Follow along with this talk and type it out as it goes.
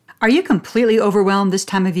Are you completely overwhelmed this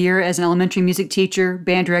time of year as an elementary music teacher,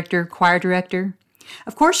 band director, choir director?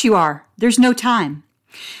 Of course you are. There's no time.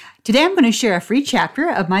 Today I'm going to share a free chapter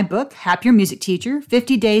of my book, Happier Music Teacher,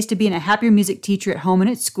 50 Days to Being a Happier Music Teacher at Home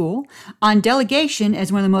and at School, on delegation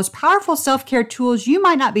as one of the most powerful self-care tools you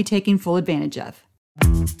might not be taking full advantage of.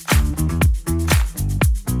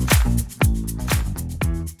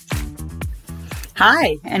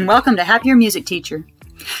 Hi, and welcome to Happier Music Teacher.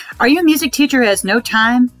 Are you a music teacher who has no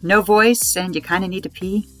time, no voice, and you kind of need to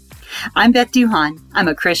pee? I'm Beth Duhan. I'm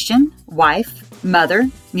a Christian, wife, mother,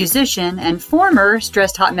 musician, and former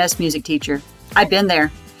stressed hot mess music teacher. I've been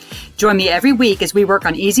there. Join me every week as we work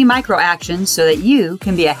on easy micro actions so that you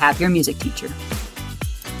can be a happier music teacher.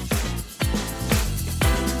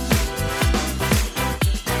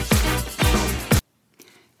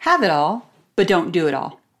 Have it all, but don't do it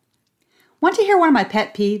all. Want to hear one of my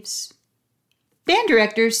pet peeves? Band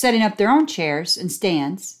directors setting up their own chairs and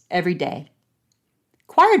stands every day.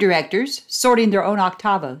 Choir directors sorting their own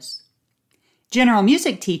octavos. General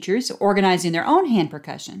music teachers organizing their own hand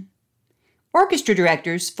percussion. Orchestra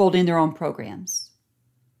directors folding their own programs.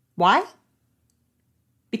 Why?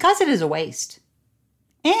 Because it is a waste.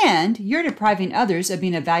 And you're depriving others of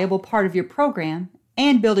being a valuable part of your program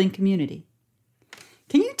and building community.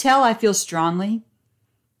 Can you tell I feel strongly,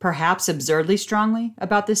 perhaps absurdly strongly,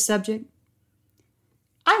 about this subject?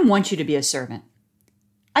 I want you to be a servant.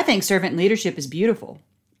 I think servant leadership is beautiful.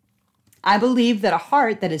 I believe that a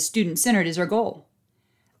heart that is student-centered is our goal.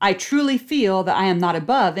 I truly feel that I am not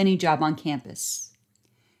above any job on campus.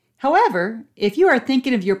 However, if you are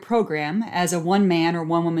thinking of your program as a one-man or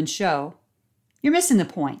one-woman show, you're missing the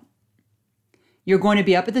point. You're going to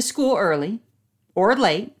be up at the school early or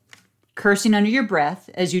late, cursing under your breath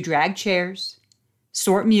as you drag chairs,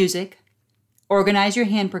 sort music, organize your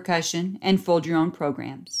hand percussion, and fold your own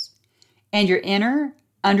programs. And your inner,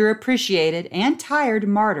 underappreciated, and tired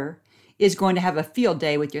martyr is going to have a field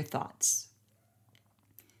day with your thoughts.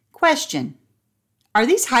 Question: are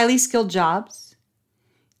these highly skilled jobs?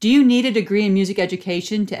 Do you need a degree in music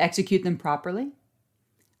education to execute them properly?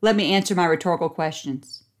 Let me answer my rhetorical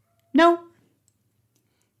questions. No.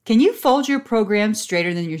 Can you fold your program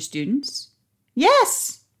straighter than your students?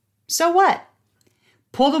 Yes. So what?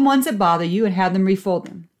 Pull the ones that bother you and have them refold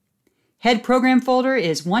them. Head program folder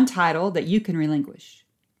is one title that you can relinquish.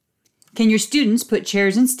 Can your students put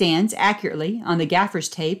chairs and stands accurately on the gaffer's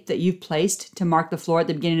tape that you've placed to mark the floor at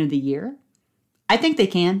the beginning of the year? I think they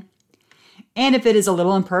can. And if it is a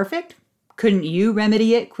little imperfect, couldn't you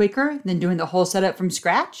remedy it quicker than doing the whole setup from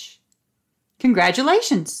scratch?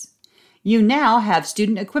 Congratulations! You now have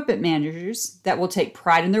student equipment managers that will take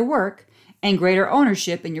pride in their work and greater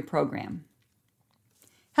ownership in your program.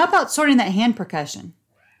 How about sorting that hand percussion?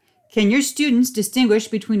 Can your students distinguish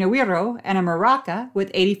between a güiro and a maraca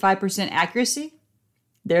with 85% accuracy?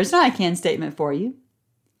 There's an I can statement for you.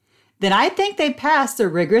 Then I think they passed the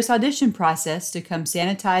rigorous audition process to come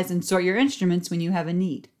sanitize and sort your instruments when you have a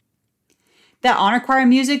need. That honor choir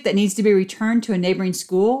music that needs to be returned to a neighboring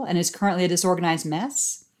school and is currently a disorganized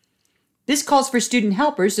mess? This calls for student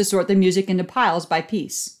helpers to sort the music into piles by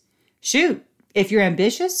piece. Shoot, if you're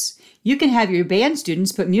ambitious, you can have your band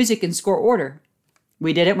students put music in score order.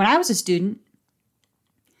 We did it when I was a student.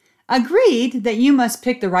 Agreed that you must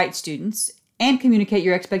pick the right students and communicate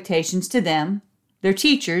your expectations to them, their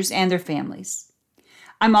teachers, and their families.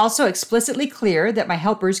 I'm also explicitly clear that my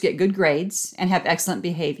helpers get good grades and have excellent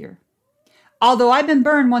behavior. Although I've been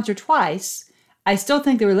burned once or twice, I still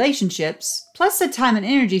think the relationships, plus the time and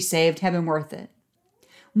energy saved, have been worth it.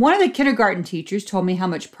 One of the kindergarten teachers told me how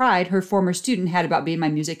much pride her former student had about being my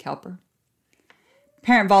music helper.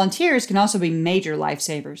 Parent volunteers can also be major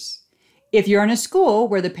lifesavers. If you're in a school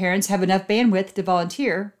where the parents have enough bandwidth to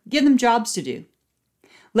volunteer, give them jobs to do.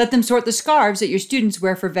 Let them sort the scarves that your students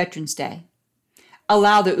wear for Veterans Day.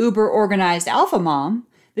 Allow the uber-organized alpha mom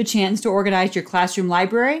the chance to organize your classroom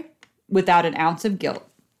library without an ounce of guilt.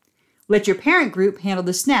 Let your parent group handle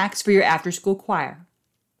the snacks for your after-school choir.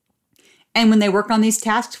 And when they work on these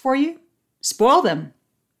tasks for you, spoil them.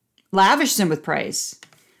 Lavish them with praise.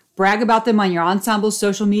 Brag about them on your ensemble's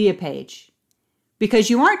social media page. Because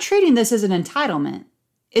you aren't treating this as an entitlement.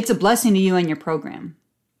 It's a blessing to you and your program.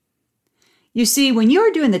 You see, when you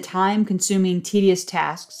are doing the time-consuming, tedious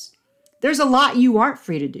tasks, there's a lot you aren't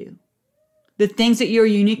free to do. The things that you're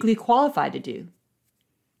uniquely qualified to do.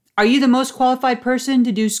 Are you the most qualified person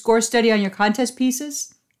to do score study on your contest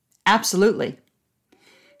pieces? Absolutely.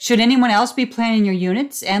 Should anyone else be planning your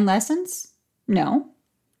units and lessons? No.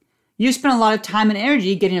 You spend a lot of time and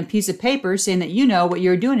energy getting a piece of paper saying that you know what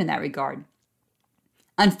you're doing in that regard.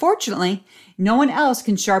 Unfortunately, no one else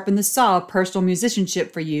can sharpen the saw of personal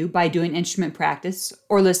musicianship for you by doing instrument practice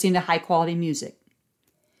or listening to high-quality music.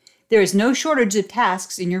 There is no shortage of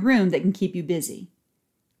tasks in your room that can keep you busy.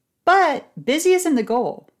 But busy isn't the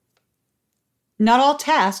goal. Not all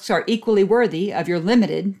tasks are equally worthy of your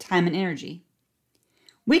limited time and energy.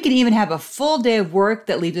 We can even have a full day of work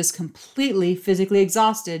that leaves us completely physically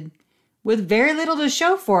exhausted, with very little to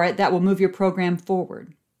show for it that will move your program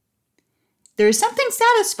forward. There is something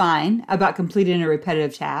satisfying about completing a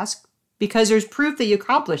repetitive task because there's proof that you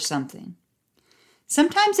accomplished something.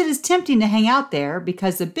 Sometimes it is tempting to hang out there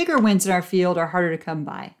because the bigger wins in our field are harder to come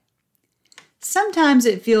by. Sometimes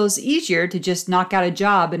it feels easier to just knock out a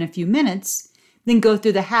job in a few minutes than go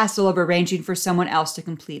through the hassle of arranging for someone else to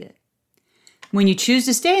complete it. When you choose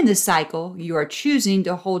to stay in this cycle, you are choosing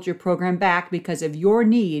to hold your program back because of your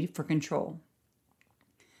need for control.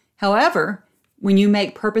 However, when you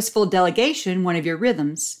make purposeful delegation one of your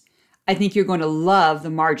rhythms, I think you're going to love the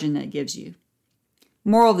margin that gives you.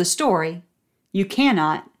 Moral of the story, you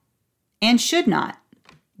cannot and should not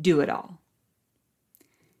do it all.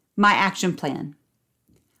 My action plan.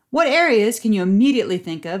 What areas can you immediately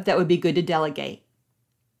think of that would be good to delegate?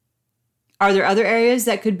 Are there other areas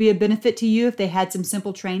that could be a benefit to you if they had some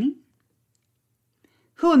simple training?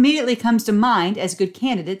 Who immediately comes to mind as good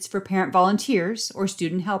candidates for parent volunteers or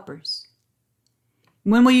student helpers?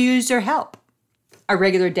 When will you use their help? A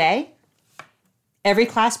regular day? Every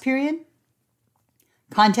class period?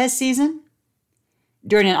 Contest season?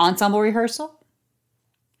 During an ensemble rehearsal?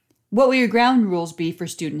 What will your ground rules be for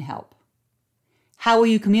student help? How will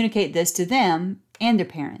you communicate this to them and their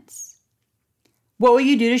parents? What will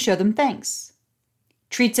you do to show them thanks?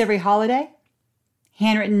 Treats every holiday?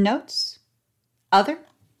 Handwritten notes? Other?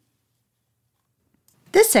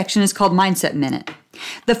 This section is called Mindset Minute.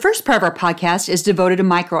 The first part of our podcast is devoted to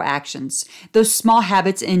micro actions, those small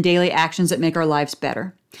habits and daily actions that make our lives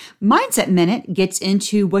better. Mindset Minute gets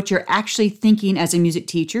into what you're actually thinking as a music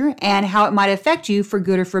teacher and how it might affect you for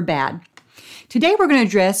good or for bad. Today we're going to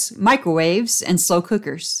address microwaves and slow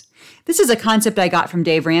cookers. This is a concept I got from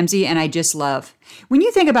Dave Ramsey and I just love. When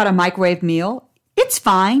you think about a microwave meal, it's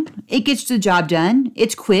fine. It gets the job done.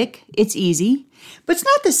 It's quick. It's easy. But it's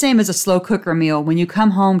not the same as a slow cooker meal when you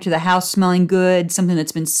come home to the house smelling good, something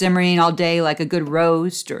that's been simmering all day like a good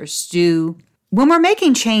roast or a stew. When we're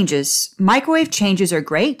making changes, microwave changes are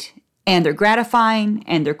great, and they're gratifying,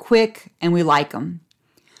 and they're quick, and we like them.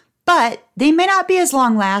 But they may not be as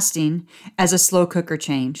long-lasting as a slow cooker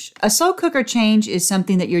change. A slow cooker change is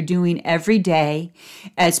something that you're doing every day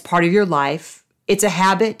as part of your life. It's a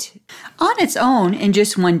habit. On its own, in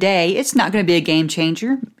just one day, it's not going to be a game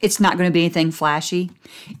changer. It's not going to be anything flashy.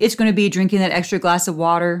 It's going to be drinking that extra glass of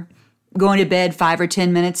water, going to bed 5 or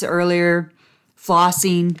 10 minutes earlier,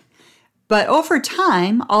 flossing. But over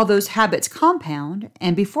time, all those habits compound,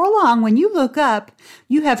 and before long, when you look up,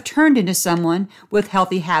 you have turned into someone with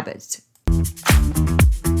healthy habits.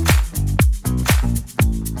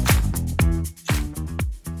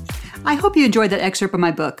 I hope you enjoyed that excerpt of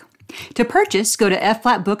my book. To purchase, go to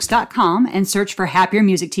fflatbooks.com and search for Happier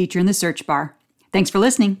Music Teacher in the search bar. Thanks for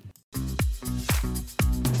listening.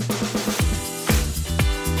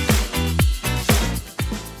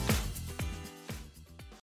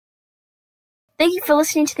 Thank you for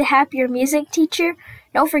listening to the Happier Music Teacher.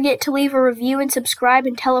 Don't forget to leave a review and subscribe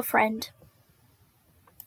and tell a friend.